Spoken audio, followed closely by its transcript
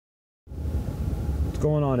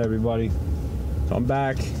going on, everybody? So I'm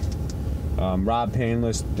back. Rob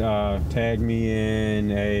Painless tagged me in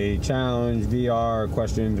a challenge, VR,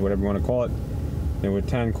 questions, whatever you want to call it. There were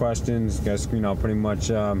 10 questions, guess, pretty much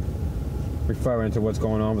referring to what's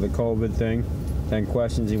going on with the COVID thing. 10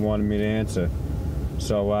 questions he wanted me to answer.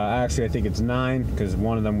 So actually I think it's 9, because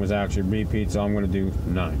one of them was actually repeat, so I'm going to do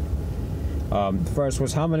 9. The first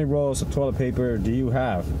was, how many rolls of toilet paper do you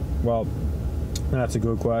have? Well, that's a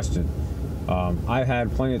good question. I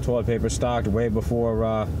had plenty of toilet paper stocked way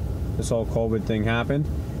before this whole COVID thing happened.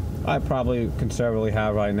 I probably conservatively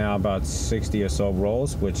have right now about 60 or so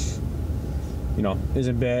rolls, which,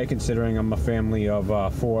 isn't bad considering I'm a family of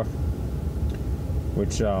 4,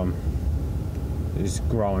 which is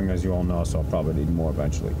growing, as you all know, so I'll probably need more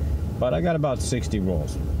eventually. But I got about 60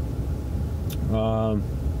 rolls.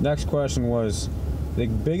 Next question was, the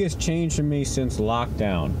biggest change for me since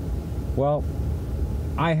lockdown? Well,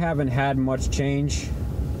 I haven't had much change.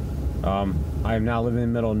 I am now living in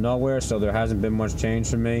the middle of nowhere, so there hasn't been much change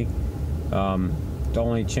for me. The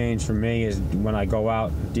only change for me is when I go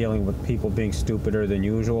out dealing with people being stupider than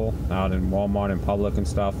usual out in Walmart and public and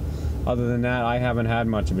stuff. Other than that, I haven't had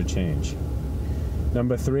much of a change.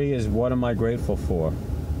 Number 3 is, what am I grateful for?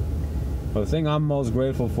 Well, the thing I'm most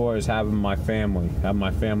grateful for is having my family. Have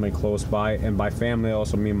my family close by, and by family I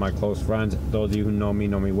also mean my close friends. Those of you who know me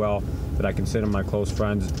well, that I consider my close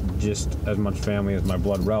friends just as much family as my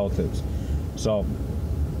blood relatives. So,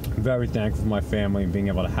 I'm very thankful for my family and being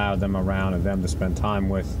able to have them around and them to spend time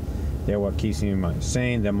with. They're what keeps me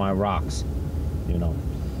sane. They're my rocks,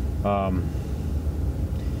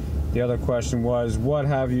 The other question was, what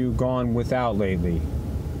have you gone without lately?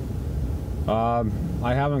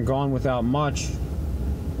 I haven't gone without much.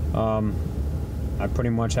 I pretty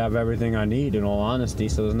much have everything I need, in all honesty,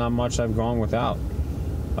 so there's not much I've gone without.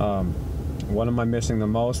 What am I missing the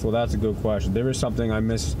most? Well, that's a good question. There is something I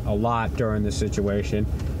miss a lot during this situation,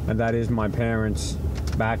 and that is my parents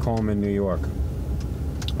back home in New York.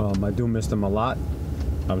 I do miss them a lot.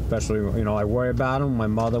 Especially, I worry about them. My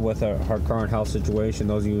mother, with her current health situation,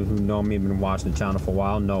 those of you who know me, have been watching the channel for a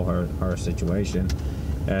while, know her situation.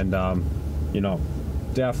 And,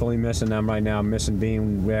 definitely missing them right now. Missing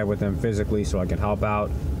being there with them physically so I can help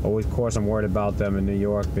out. Of course, I'm worried about them in New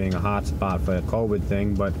York being a hot spot for the COVID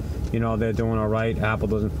thing, but, they're doing all right. Apple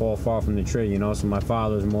doesn't fall far from the tree, so my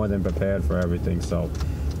father's more than prepared for everything, so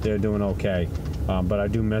they're doing okay. But I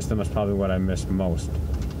do miss them. That's probably what I miss most.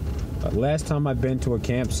 Last time I've been to a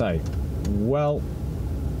campsite, well,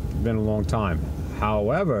 been a long time.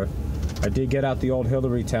 However, I did get out the old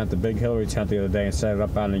Hillary tent, the big Hillary tent, the other day and set it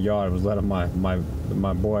up out in the yard. I was letting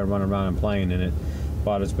my boy run around and playing in it.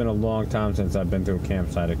 But it's been a long time since I've been to a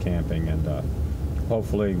campsite of camping, and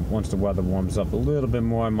hopefully once the weather warms up a little bit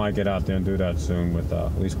more, I might get out there and do that soon, with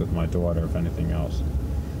at least with my daughter, if anything else.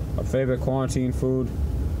 A favorite quarantine food?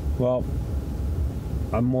 Well,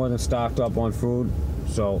 I'm more than stocked up on food.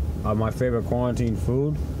 So, my favorite quarantine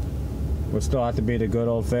food would still have to be the good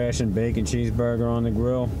old-fashioned bacon cheeseburger on the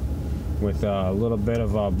grill with a little bit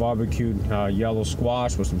of barbecued yellow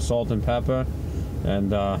squash with some salt and pepper,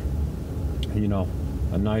 and, a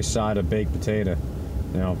nice side of baked potato.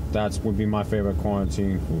 That would be my favorite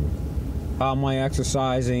quarantine food. How am I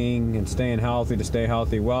exercising and staying healthy to stay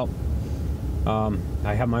healthy? Well,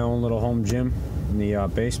 I have my own little home gym in the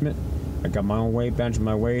basement. I got my own weight bench,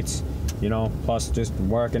 my weights. Plus just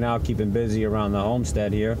working out, keeping busy around the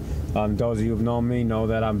homestead here. Those of you who've known me know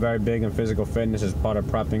that I'm very big in physical fitness as part of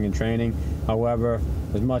prepping and training. However,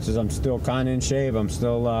 as much as I'm still kind of in shape, I'm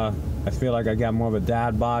still, I feel like I got more of a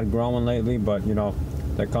dad bod growing lately, but,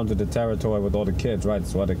 that comes with the territory with all the kids, right?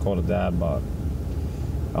 That's why they call it dad bod.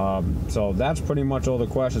 So that's pretty much all the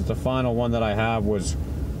questions. The final one that I have was,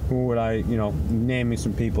 who would I, name me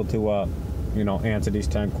some people to, answer these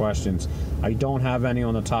 10 questions. I don't have any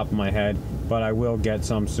on the top of my head, but I will get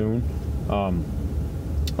some soon.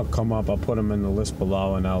 I'll come up, I'll put them in the list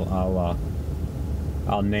below, and I'll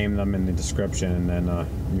name them in the description, and then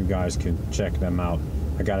you guys can check them out.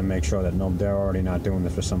 I got to make sure that they're already not doing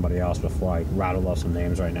this for somebody else before I rattle off some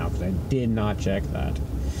names right now, because I did not check that.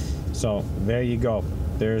 So there you go.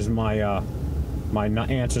 There's my my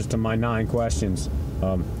answers to my 9 questions.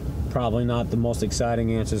 Probably not the most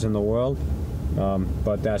exciting answers in the world,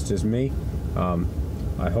 but that's just me.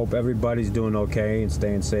 I hope everybody's doing okay and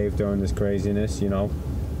staying safe during this craziness,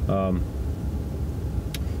 I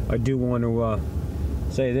do want to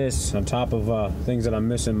say this, on top of things that I'm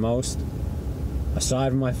missing most. Aside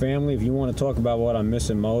from my family, if you want to talk about what I'm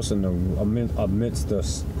missing most amidst the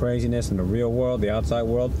craziness in the real world, the outside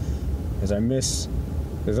world, is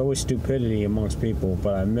there's always stupidity amongst people,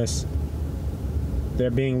 but I miss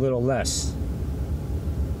there being a little less.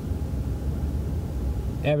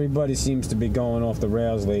 everybody seems to be going off the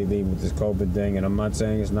rails lately with this COVID thing, and I'm not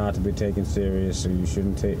saying it's not to be taken serious, so you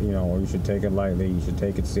shouldn't take, or you should take it lightly. You should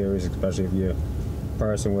take it serious, especially if you're a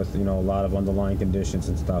person with, a lot of underlying conditions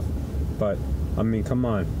and stuff. But I mean, come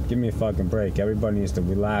on, give me a fucking break. Everybody needs to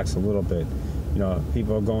relax a little bit.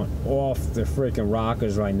 People are going off the freaking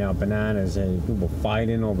rockers right now, bananas, and people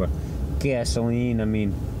fighting over gasoline. I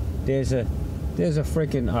mean, there's a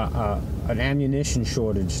freaking an ammunition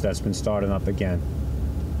shortage that's been starting up again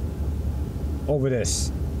over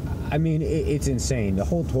this. I mean, it's insane. The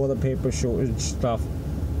whole toilet paper shortage stuff,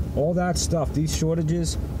 all that stuff, these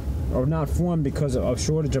shortages are not formed because of a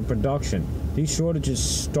shortage of production. These shortages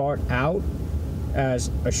start out as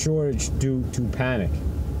a shortage due to panic,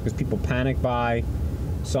 because people panic buy.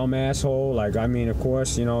 Some asshole, of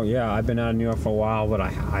course, I've been out of New York for a while, but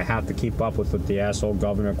I have to keep up with what the asshole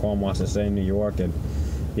Governor Cuomo wants to say in New York, and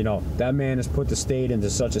that man has put the state into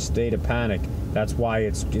such a state of panic. That's why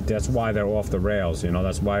they're off the rails.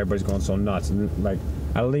 That's why everybody's going so nuts. And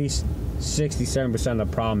at least 67% of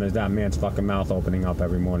the problem is that man's fucking mouth opening up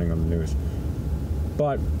every morning on the news.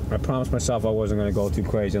 But I promised myself I wasn't going to go too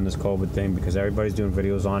crazy on this COVID thing, because everybody's doing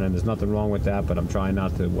videos on it, and there's nothing wrong with that, but I'm trying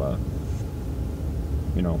not to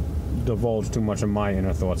divulge too much of my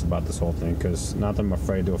inner thoughts about this whole thing, because not that I'm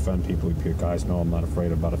afraid to offend people. You guys know I'm not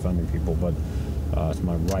afraid about offending people, but it's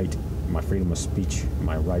my right, my freedom of speech,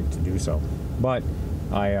 my right to do so. But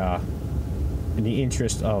I, in the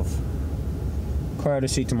interest of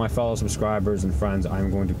courtesy to my fellow subscribers and friends, I'm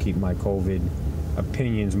going to keep my COVID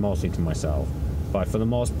opinions mostly to myself. But for the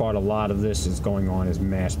most part, a lot of this is going on is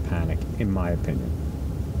mass panic, in my opinion.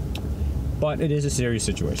 But it is a serious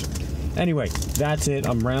situation. Anyway, that's it.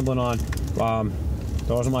 I'm rambling on.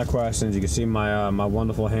 Those are my questions. You can see my my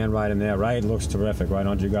wonderful handwriting there, right? It looks terrific, right?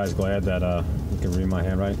 Aren't you guys glad that you can read my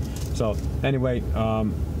handwriting? So, anyway,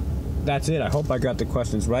 that's it. I hope I got the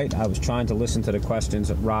questions right. I was trying to listen to the questions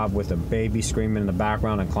of Rob with a baby screaming in the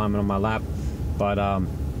background and climbing on my lap, but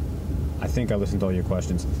I think I listened to all your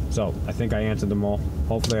questions. So, I think I answered them all.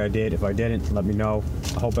 Hopefully I did. If I didn't, let me know.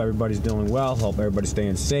 I hope everybody's doing well. Hope everybody's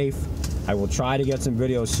staying safe. I will try to get some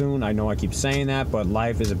videos soon. I know I keep saying that, but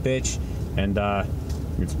life is a bitch, and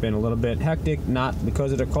it's been a little bit hectic, not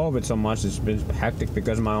because of the COVID so much. It's been hectic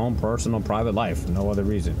because of my own personal, private life. No other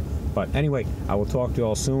reason. But anyway, I will talk to you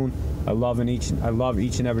all soon. I love each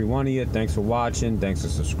and every one of you. Thanks for watching. Thanks for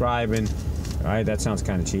subscribing. All right, that sounds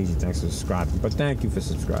kind of cheesy. Thanks for subscribing, but thank you for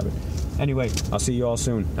subscribing. Anyway, I'll see you all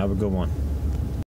soon. Have a good one.